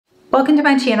Welcome to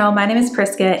my channel. My name is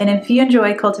Priska, and if you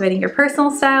enjoy cultivating your personal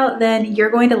style, then you're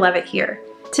going to love it here.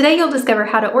 Today you'll discover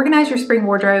how to organize your spring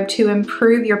wardrobe to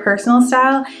improve your personal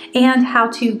style and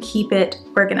how to keep it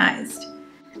organized.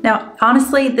 Now,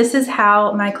 honestly, this is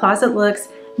how my closet looks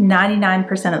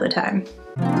 99% of the time.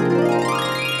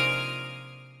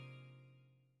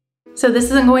 So this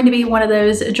isn't going to be one of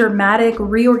those dramatic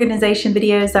reorganization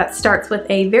videos that starts with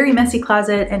a very messy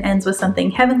closet and ends with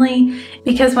something heavenly,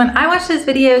 because when I watch those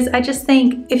videos, I just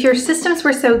think, if your systems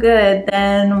were so good,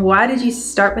 then why did you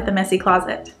start with a messy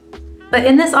closet? But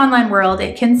in this online world,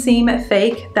 it can seem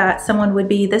fake that someone would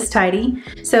be this tidy.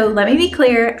 So let me be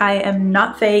clear, I am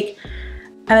not fake.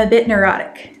 I'm a bit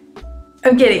neurotic.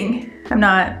 I'm kidding. I'm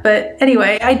not, but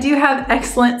anyway, I do have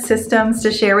excellent systems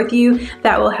to share with you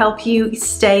that will help you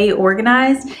stay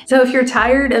organized. So if you're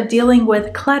tired of dealing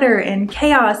with clutter and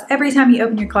chaos every time you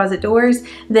open your closet doors,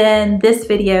 then this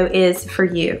video is for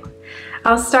you.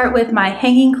 I'll start with my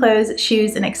hanging clothes,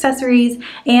 shoes, and accessories,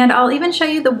 and I'll even show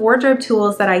you the wardrobe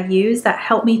tools that I use that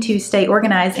help me to stay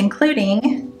organized,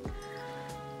 including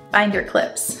binder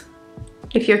clips.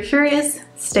 If you're curious,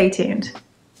 stay tuned.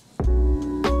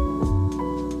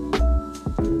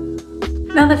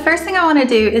 Now, the first thing I want to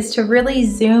do is to really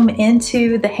zoom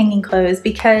into the hanging clothes,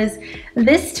 because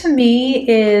this to me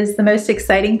is the most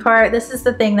exciting part. This is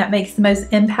the thing that makes the most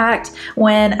impact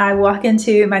when I walk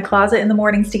into my closet in the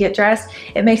mornings to get dressed.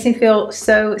 It makes me feel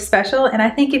so special, and I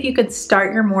think if you could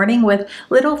start your morning with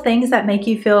little things that make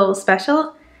you feel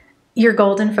special, you're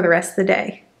golden for the rest of the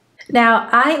day. Now,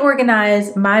 I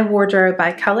organize my wardrobe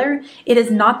by color. It is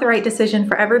not the right decision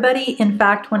for everybody. In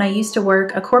fact, when I used to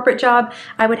work a corporate job,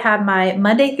 I would have my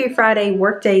Monday through Friday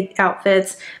workday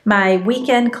outfits, my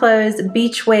weekend clothes,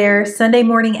 beach wear, Sunday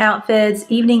morning outfits,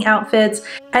 evening outfits.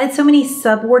 I had so many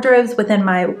sub wardrobes within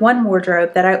my one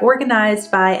wardrobe that I organized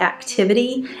by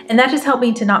activity, and that just helped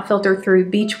me to not filter through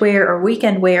beach wear or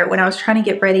weekend wear when I was trying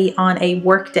to get ready on a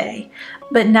work day.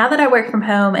 But now that I work from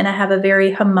home and I have a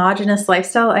very homogeneous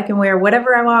lifestyle, I can wear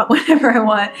whatever I want, whenever I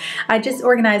want. I just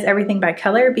organize everything by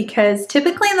color, because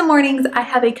typically in the mornings I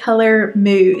have a color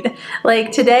mood.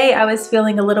 Like today I was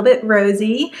feeling a little bit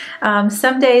rosy.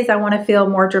 Some days I want to feel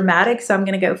more dramatic, so I'm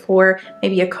going to go for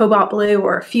maybe a cobalt blue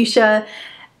or a fuchsia.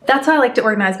 That's why I like to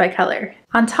organize by color.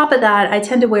 On top of that, I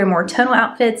tend to wear more tonal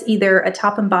outfits, either a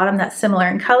top and bottom that's similar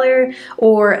in color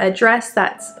or a dress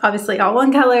that's obviously all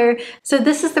one color. So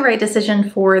this is the right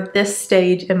decision for this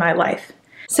stage in my life.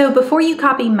 So before you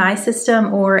copy my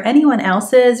system or anyone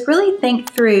else's, really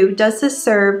think through, does this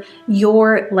serve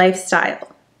your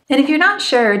lifestyle? And if you're not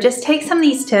sure, just take some of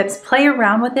these tips, play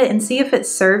around with it and see if it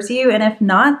serves you. And if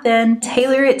not, then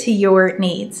tailor it to your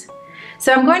needs.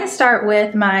 So I'm going to start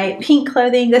with my pink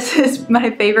clothing. This is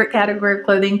my favorite category of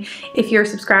clothing. If you're a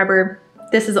subscriber,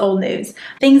 this is old news.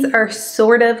 Things are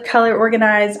sort of color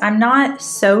organized. I'm not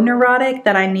so neurotic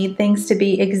that I need things to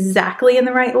be exactly in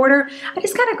the right order. I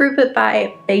just kind of group it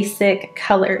by basic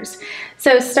colors.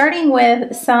 So starting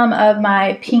with some of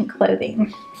my pink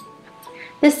clothing.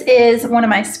 This is one of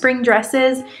my spring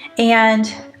dresses,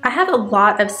 and I have a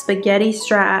lot of spaghetti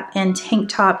strap and tank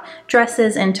top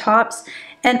dresses and tops.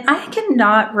 And I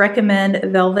cannot recommend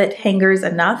velvet hangers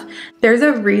enough. There's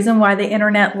a reason why the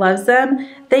internet loves them.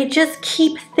 They just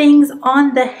keep things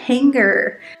on the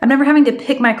hanger. I'm never having to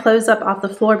pick my clothes up off the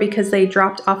floor because they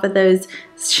dropped off of those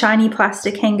shiny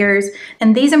plastic hangers.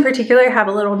 And these in particular have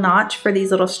a little notch for these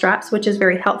little straps, which is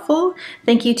very helpful.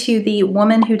 Thank you to the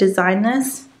woman who designed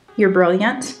this. You're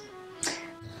brilliant.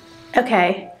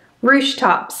 Okay, ruche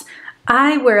tops.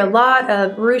 I wear a lot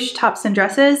of ruche tops and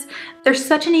dresses. There's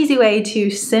such an easy way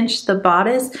to cinch the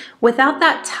bodice without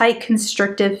that tight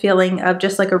constrictive feeling of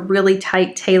just like a really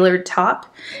tight tailored top.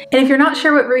 And if you're not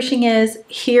sure what ruching is,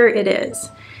 here it is.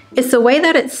 It's the way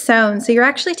that it's sewn. So you're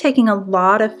actually taking a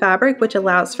lot of fabric, which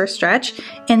allows for stretch,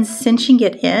 and cinching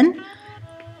it in.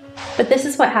 But this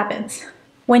is what happens.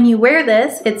 When you wear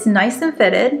this, it's nice and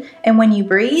fitted, and when you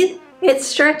breathe, it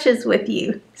stretches with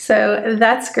you. So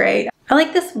that's great. I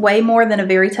like this way more than a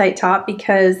very tight top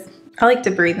because I like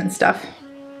to breathe and stuff.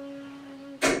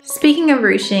 Speaking of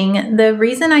ruching, the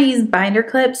reason I use binder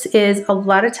clips is a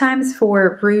lot of times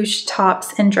for ruche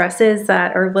tops and dresses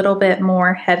that are a little bit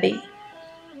more heavy.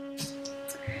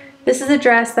 This is a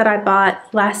dress that I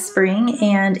bought last spring,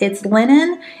 and it's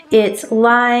linen, it's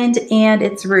lined, and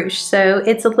it's ruched. So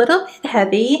it's a little bit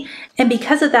heavy, and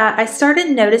because of that, I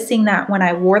started noticing that when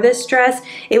I wore this dress,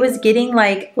 it was getting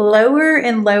like lower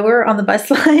and lower on the bust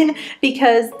line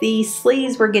because the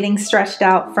sleeves were getting stretched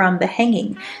out from the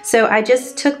hanging. So I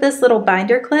just took this little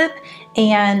binder clip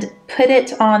and put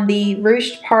it on the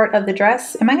ruched part of the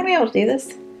dress. Am I gonna be able to do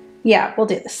this? Yeah, we'll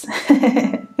do this.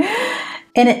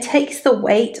 and it takes the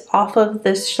weight off of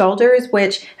the shoulders,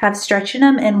 which have stretch in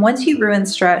them, and once you ruin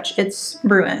stretch, it's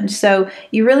ruined. So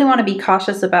you really want to be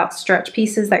cautious about stretch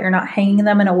pieces, that you're not hanging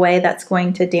them in a way that's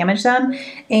going to damage them.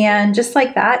 And just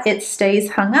like that, it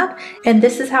stays hung up, and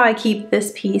this is how I keep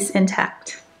this piece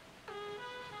intact.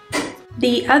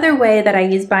 The other way that I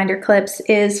use binder clips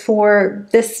is for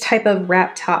this type of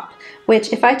wrap top,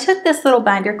 which if I took this little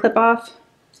binder clip off,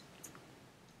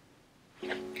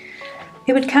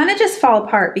 it would kind of just fall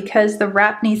apart because the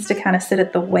wrap needs to kind of sit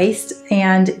at the waist,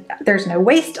 and there's no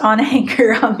waist on a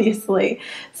hanger, obviously.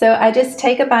 So I just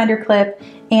take a binder clip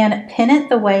and pin it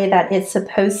the way that it's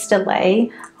supposed to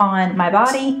lay on my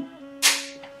body.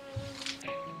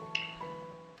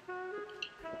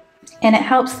 And it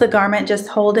helps the garment just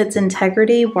hold its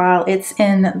integrity while it's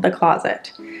in the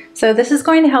closet. So this is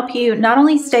going to help you not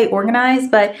only stay organized,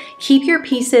 but keep your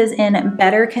pieces in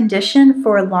better condition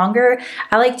for longer.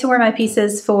 I like to wear my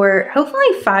pieces for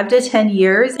hopefully 5 to 10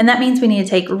 years, and that means we need to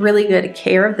take really good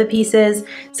care of the pieces.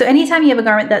 So anytime you have a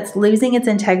garment that's losing its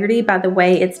integrity by the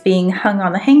way it's being hung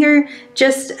on the hanger,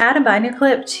 just add a binder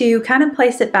clip to kind of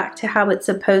place it back to how it's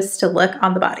supposed to look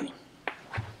on the body.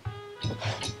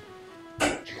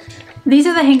 These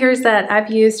are the hangers that I've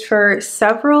used for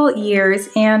several years,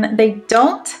 and they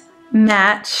don't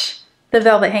match the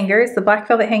velvet hangers, the black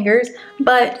velvet hangers,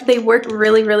 but they worked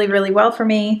really, really, really well for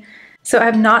me. So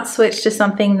I've not switched to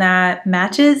something that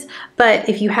matches, but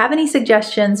if you have any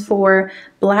suggestions for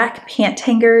black pant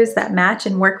hangers that match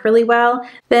and work really well,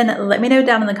 then let me know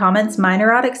down in the comments. My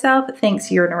neurotic self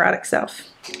thinks your neurotic self.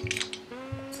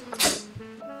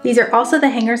 These are also the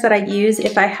hangers that I use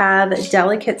if I have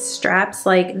delicate straps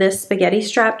like this spaghetti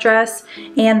strap dress.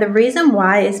 And the reason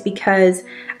why is because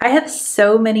I have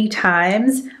so many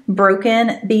times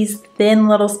broken these thin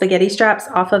little spaghetti straps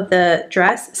off of the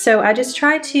dress. So I just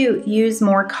try to use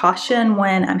more caution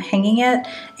when I'm hanging it.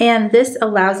 And this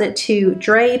allows it to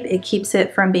drape, it keeps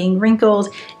it from being wrinkled,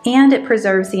 and it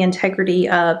preserves the integrity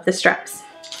of the straps.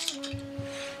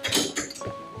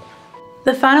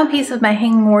 The final piece of my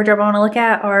hanging wardrobe I want to look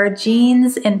at are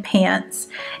jeans and pants.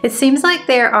 It seems like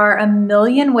there are a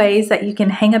million ways that you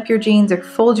can hang up your jeans or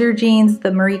fold your jeans.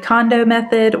 The Marie Kondo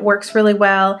method works really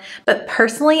well, but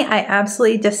personally I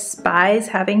absolutely despise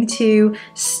having to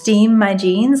steam my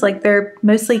jeans. Like, they're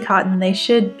mostly cotton. They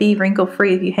should be wrinkle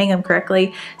free if you hang them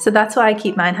correctly. So that's why I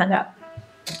keep mine hung up.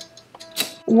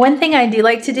 One thing I do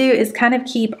like to do is kind of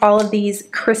keep all of these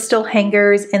crystal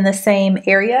hangers in the same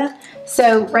area.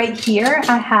 So right here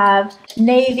I have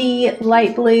navy,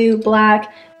 light blue,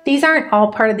 black. These aren't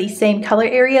all part of the same color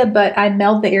area, but I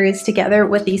meld the areas together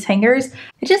with these hangers.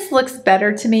 It just looks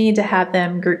better to me to have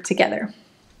them grouped together.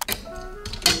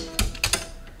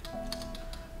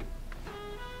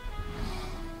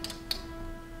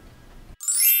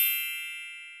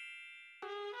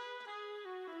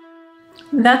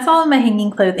 That's all of my hanging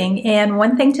clothing, and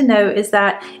one thing to note is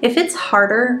that if it's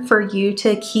harder for you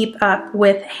to keep up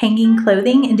with hanging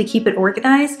clothing and to keep it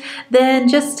organized, then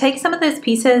just take some of those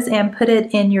pieces and put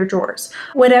it in your drawers.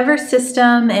 Whatever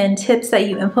system and tips that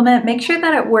you implement, make sure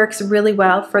that it works really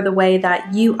well for the way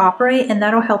that you operate, and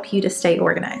that'll help you to stay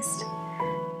organized.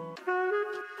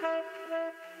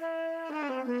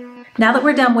 Now that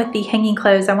we're done with the hanging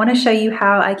clothes, I want to show you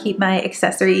how I keep my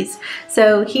accessories.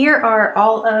 So here are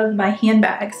all of my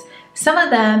handbags. Some of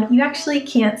them you actually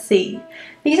can't see.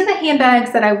 These are the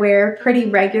handbags that I wear pretty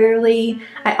regularly.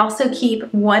 I also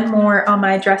keep one more on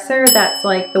my dresser that's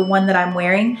like the one that I'm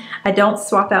wearing. I don't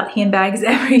swap out handbags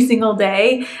every single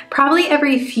day, probably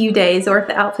every few days, or if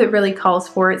the outfit really calls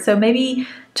for it. So maybe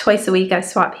twice a week I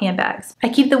swap handbags. I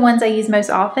keep the ones I use most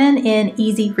often in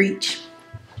easy reach.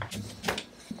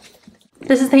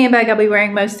 This is the handbag I'll be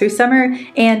wearing most through summer,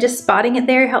 and just spotting it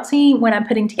there helps me when I'm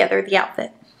putting together the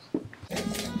outfit.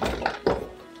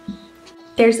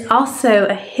 There's also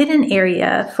a hidden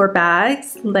area for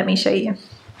bags. Let me show you.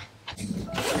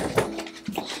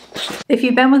 If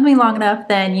you've been with me long enough,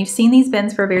 then you've seen these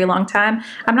bins for a very long time.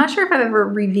 I'm not sure if I've ever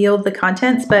revealed the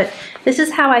contents, but this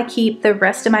is how I keep the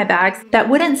rest of my bags that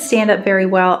wouldn't stand up very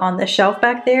well on the shelf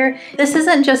back there. This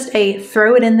isn't just a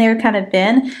throw it in there kind of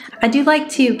bin. I do like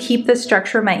to keep the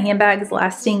structure of my handbags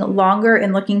lasting longer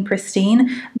and looking pristine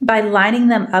by lining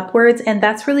them upwards, and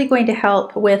that's really going to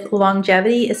help with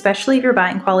longevity, especially if you're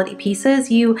buying quality pieces.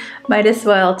 You might as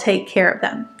well take care of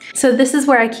them. So this is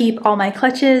where I keep all my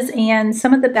clutches and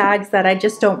some of the bags that I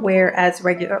just don't wear as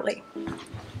regularly.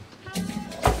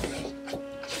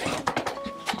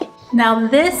 Now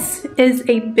this is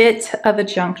a bit of a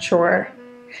junk drawer.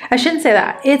 I shouldn't say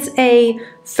that. It's a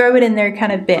throw it in there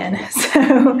kind of bin.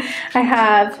 So I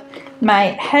have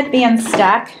my headband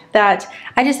stack that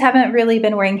I just haven't really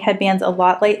been wearing headbands a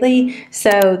lot lately,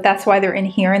 so that's why they're in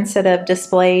here instead of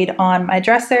displayed on my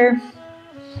dresser.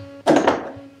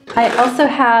 I also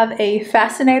have a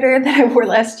fascinator that I wore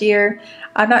last year.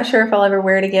 I'm not sure if I'll ever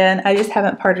wear it again. I just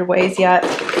haven't parted ways yet.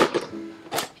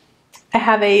 I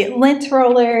have a lint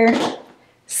roller,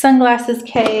 sunglasses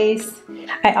case.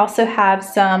 I also have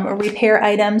some repair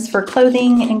items for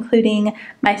clothing, including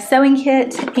my sewing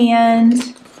kit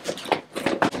and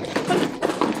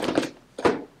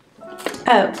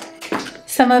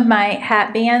some of my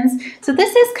hat bands. So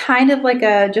this is kind of like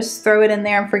a just throw it in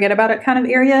there and forget about it kind of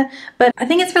area, but I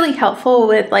think it's really helpful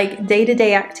with like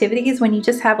day-to-day activities when you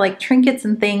just have like trinkets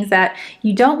and things that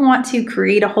you don't want to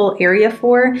create a whole area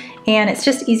for, and it's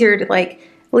just easier to like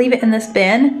leave it in this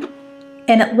bin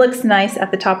and it looks nice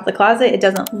at the top of the closet. It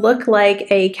doesn't look like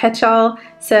a catch-all,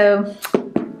 so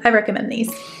I recommend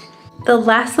these. The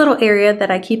last little area that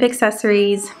I keep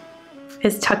accessories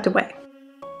is tucked away.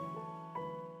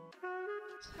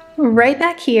 Right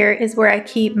back here is where I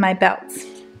keep my belts.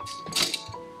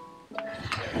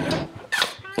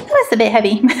 That's a bit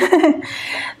heavy.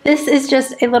 This is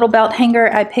just a little belt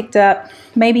hanger I picked up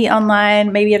maybe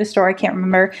online, maybe at a store, I can't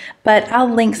remember, but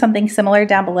I'll link something similar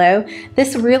down below.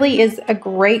 This really is a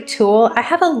great tool. I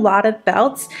have a lot of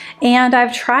belts and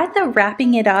I've tried the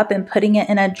wrapping it up and putting it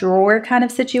in a drawer kind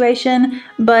of situation,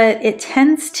 but it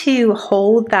tends to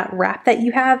hold that wrap that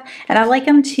you have, and I like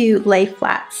them to lay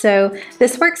flat. So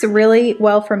this works really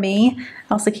well for me.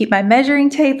 I also keep my measuring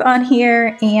tape on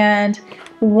here and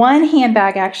one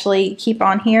handbag actually keep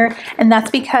on here, and that's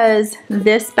because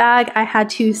this bag I had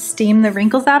to steam the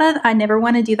wrinkles out of. I never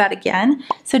want to do that again.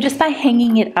 So just by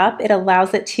hanging it up, it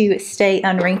allows it to stay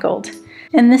unwrinkled.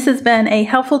 And this has been a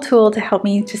helpful tool to help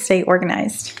me to stay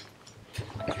organized.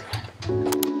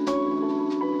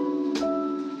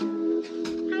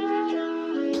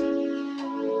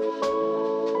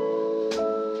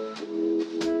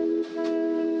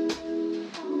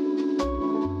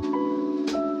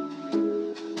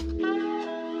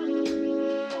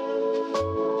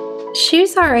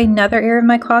 Shoes are another area of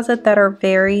my closet that are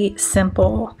very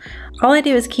simple. All I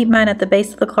do is keep mine at the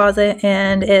base of the closet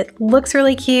and it looks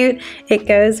really cute. It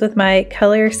goes with my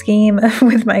color scheme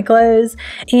with my clothes,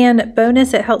 and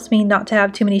bonus, it helps me not to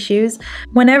have too many shoes.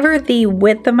 Whenever the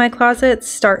width of my closet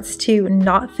starts to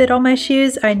not fit all my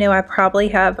shoes, I know I probably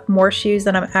have more shoes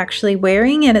than I'm actually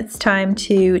wearing and it's time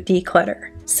to declutter.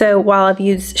 So while I've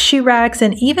used shoe racks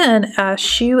and even a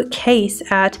shoe case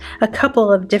at a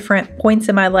couple of different points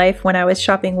in my life when I was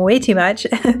shopping way too much,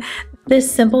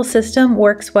 this simple system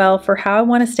works well for how I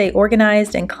want to stay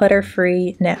organized and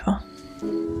clutter-free now.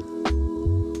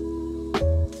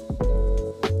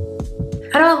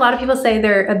 I know a lot of people say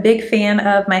they're a big fan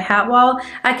of my hat wall.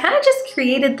 I kind of just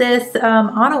created this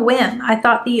on a whim. I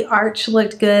thought the arch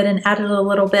looked good and added a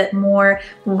little bit more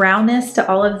roundness to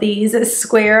all of these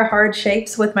square hard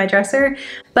shapes with my dresser.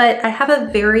 But I have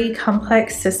a very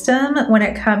complex system when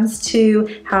it comes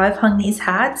to how I've hung these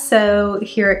hats, so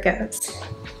here it goes.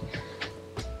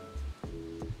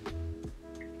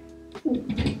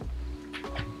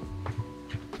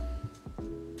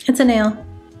 It's a nail.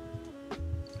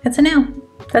 It's a nail.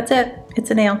 That's it.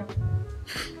 It's a nail.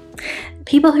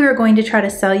 People who are going to try to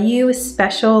sell you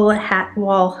special hat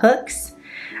wall hooks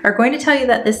are going to tell you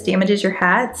that this damages your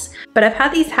hats, but I've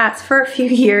had these hats for a few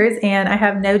years and I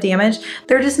have no damage.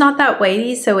 They're just not that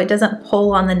weighty, so it doesn't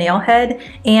pull on the nail head,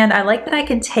 and I like that I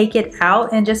can take it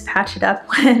out and just patch it up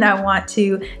when I want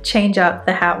to change up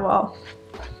the hat wall.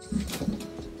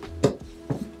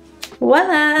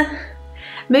 Voila!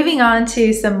 Moving on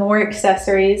to some more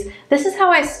accessories. This is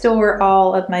how I store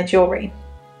all of my jewelry.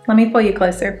 Let me pull you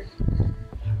closer.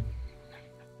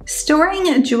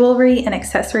 Storing jewelry and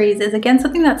accessories is again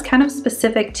something that's kind of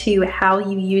specific to how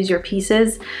you use your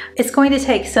pieces. It's going to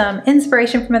take some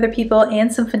inspiration from other people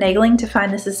and some finagling to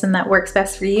find the system that works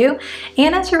best for you.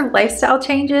 And as your lifestyle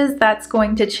changes, that's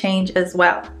going to change as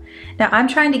well. Now I'm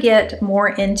trying to get more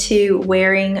into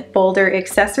wearing bolder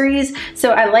accessories,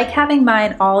 so I like having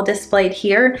mine all displayed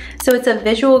here, so it's a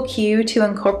visual cue to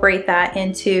incorporate that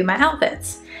into my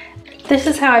outfits. This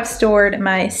is how I've stored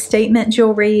my statement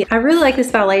jewelry. I really like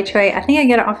this ballet tray. I think I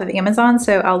get it off of Amazon,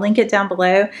 so I'll link it down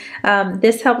below.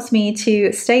 This helps me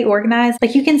to stay organized.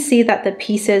 Like, you can see that the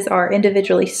pieces are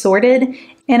individually sorted,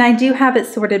 and I do have it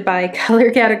sorted by color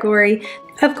category,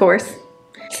 of course.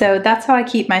 So that's how I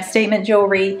keep my statement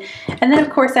jewelry. And then of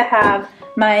course I have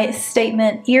my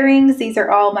statement earrings. These are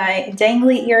all my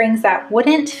dangly earrings that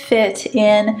wouldn't fit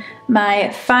in my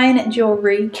fine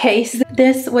jewelry case.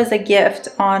 This was a gift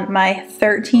on my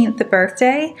 13th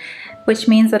birthday, which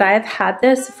means that I have had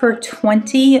this for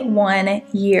 21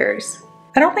 years.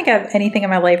 I don't think I have anything in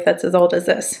my life that's as old as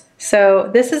this. So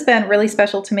this has been really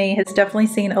special to me. It's definitely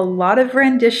seen a lot of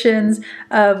renditions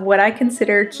of what I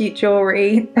consider cute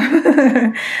jewelry,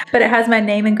 but it has my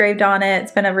name engraved on it.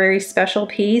 It's been a very special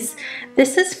piece.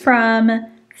 This is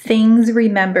from Things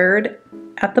Remembered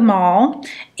at the mall,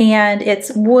 and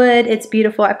it's wood. It's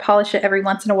beautiful. I polish it every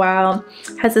once in a while.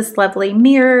 It has this lovely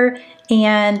mirror,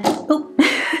 and oh,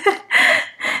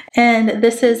 and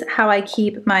this is how I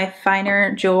keep my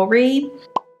finer jewelry.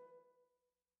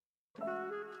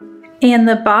 And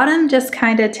the bottom just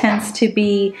kind of tends to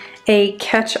be a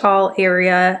catch-all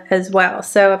area as well.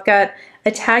 So I've got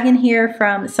a tag in here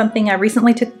from something I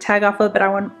recently took the tag off of, but I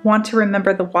want to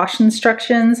remember the wash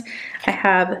instructions. I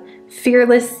have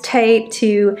Fearless tape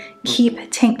to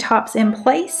keep tank tops in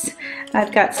place.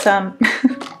 I've got some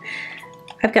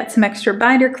I've got some extra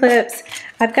binder clips.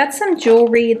 I've got some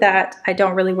jewelry that I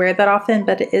don't really wear that often,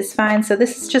 but it is fine. So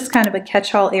this is just kind of a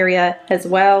catch-all area as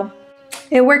well.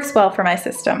 It works well for my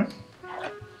system.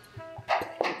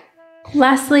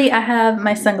 Lastly, I have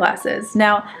my sunglasses.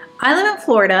 Now, I live in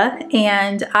Florida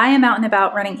and I am out and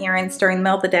about running errands during the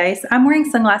middle of the day, so I'm wearing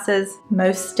sunglasses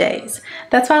most days.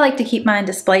 That's why I like to keep mine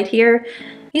displayed here.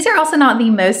 These are also not the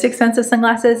most expensive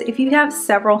sunglasses. If you have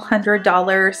several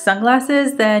 $100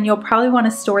 sunglasses, then you'll probably want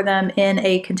to store them in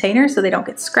a container so they don't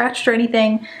get scratched or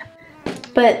anything.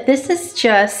 But this is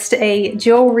just a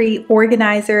jewelry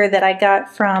organizer that I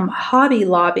got from Hobby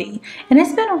Lobby, and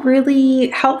it's been really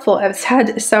helpful. I've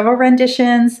had several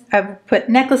renditions. I've put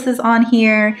necklaces on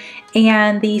here,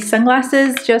 and the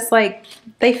sunglasses just like,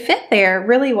 they fit there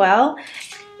really well.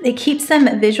 It keeps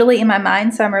them visually in my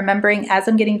mind, so I'm remembering as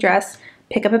I'm getting dressed,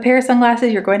 pick up a pair of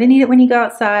sunglasses. You're going to need it when you go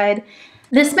outside.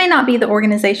 This may not be the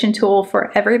organization tool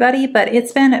for everybody, but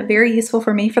it's been very useful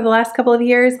for me for the last couple of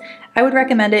years. I would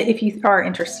recommend it if you are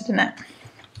interested in it.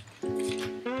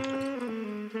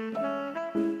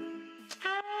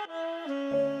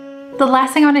 The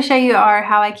last thing I want to show you are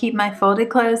how I keep my folded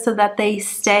clothes so that they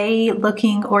stay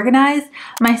looking organized.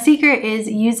 My secret is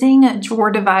using drawer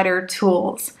divider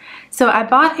tools. So I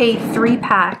bought a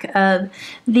 3-pack of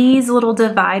these little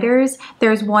dividers.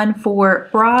 There's one for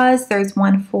bras, there's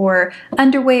one for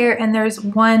underwear, and there's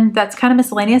one that's kind of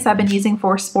miscellaneous I've been using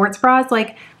for sports bras.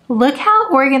 Like, look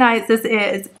how organized this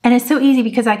is. And it's so easy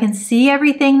because I can see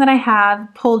everything that I have,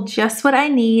 pull just what I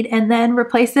need, and then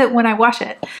replace it when I wash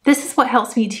it. This is what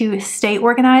helps me to stay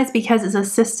organized because it's a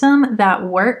system that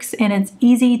works and it's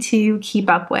easy to keep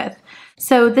up with.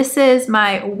 So this is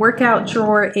my workout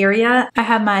drawer area. I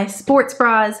have my sports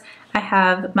bras, I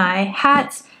have my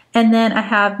hats, and then I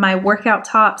have my workout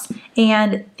tops.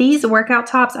 And these workout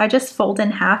tops I just fold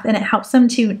in half, and it helps them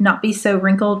to not be so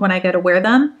wrinkled when I go to wear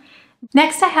them.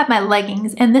 Next, I have my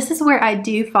leggings, and this is where I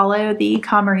do follow the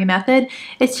KonMari method.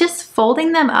 It's just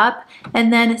folding them up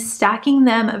and then stacking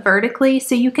them vertically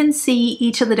so you can see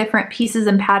each of the different pieces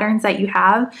and patterns that you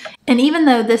have. And even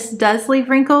though this does leave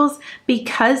wrinkles,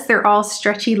 because they're all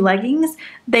stretchy leggings,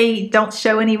 they don't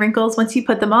show any wrinkles once you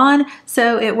put them on,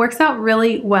 so it works out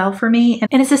really well for me.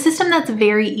 And it's a system that's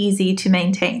very easy to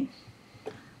maintain.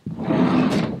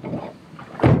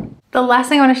 The last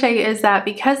thing I want to show you is that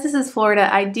because this is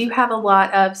Florida, I do have a lot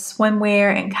of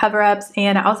swimwear and cover-ups,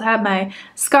 and I also have my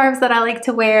scarves that I like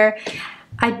to wear.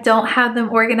 I don't have them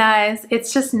organized.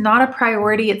 It's just not a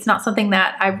priority. It's not something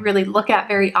that I really look at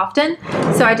very often.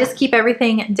 So I just keep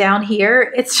everything down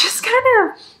here. It's just kind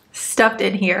of stuffed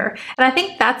in here. And I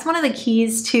think that's one of the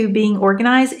keys to being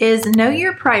organized is know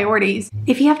your priorities.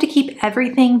 If you have to keep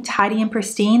everything tidy and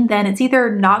pristine, then it's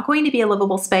either not going to be a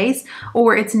livable space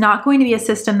or it's not going to be a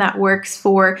system that works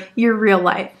for your real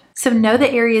life. So know the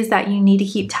areas that you need to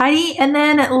keep tidy and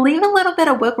then leave a little bit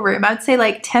of wiggle room. I would say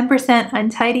like 10%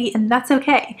 untidy, and that's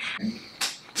okay.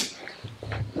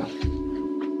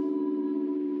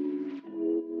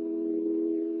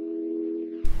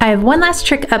 I have one last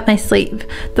trick up my sleeve.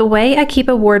 The way I keep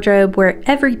a wardrobe where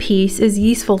every piece is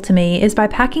useful to me is by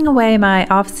packing away my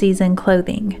off-season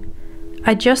clothing.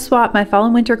 I just swapped my fall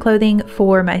and winter clothing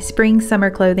for my spring-summer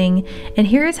clothing, and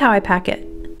here is how I pack it.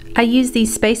 I use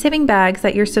these space-saving bags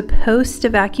that you're supposed to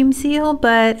vacuum seal,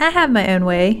 but I have my own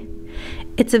way.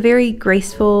 It's a very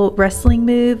graceful wrestling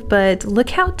move, but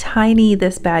look how tiny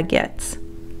this bag gets.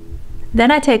 Then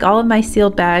I take all of my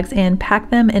sealed bags and pack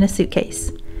them in a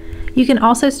suitcase. You can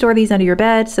also store these under your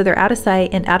bed so they're out of sight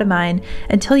and out of mind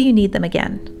until you need them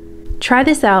again. Try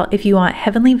this out if you want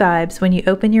heavenly vibes when you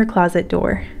open your closet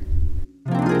door.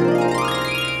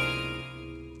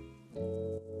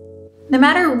 No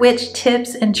matter which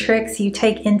tips and tricks you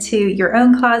take into your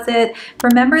own closet,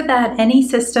 remember that any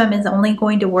system is only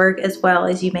going to work as well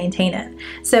as you maintain it.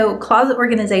 So closet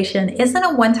organization isn't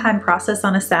a one-time process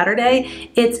on a Saturday,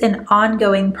 it's an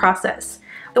ongoing process.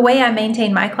 The way I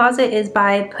maintain my closet is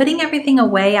by putting everything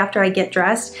away after I get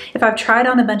dressed. If I've tried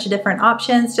on a bunch of different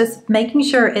options, just making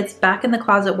sure it's back in the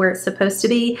closet where it's supposed to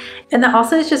be. And that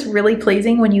also is just really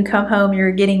pleasing when you come home,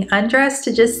 you're getting undressed,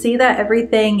 to just see that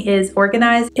everything is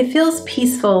organized. It feels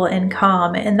peaceful and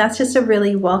calm, and that's just a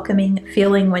really welcoming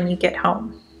feeling when you get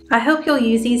home. I hope you'll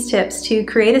use these tips to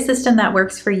create a system that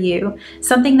works for you,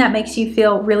 something that makes you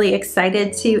feel really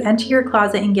excited to enter your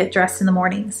closet and get dressed in the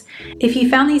mornings. If you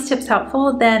found these tips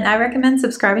helpful, then I recommend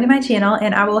subscribing to my channel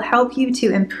and I will help you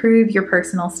to improve your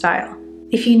personal style.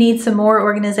 If you need some more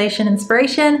organization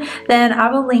inspiration, then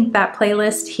I will link that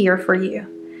playlist here for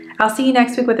you. I'll see you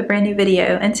next week with a brand new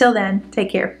video. Until then, take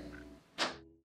care.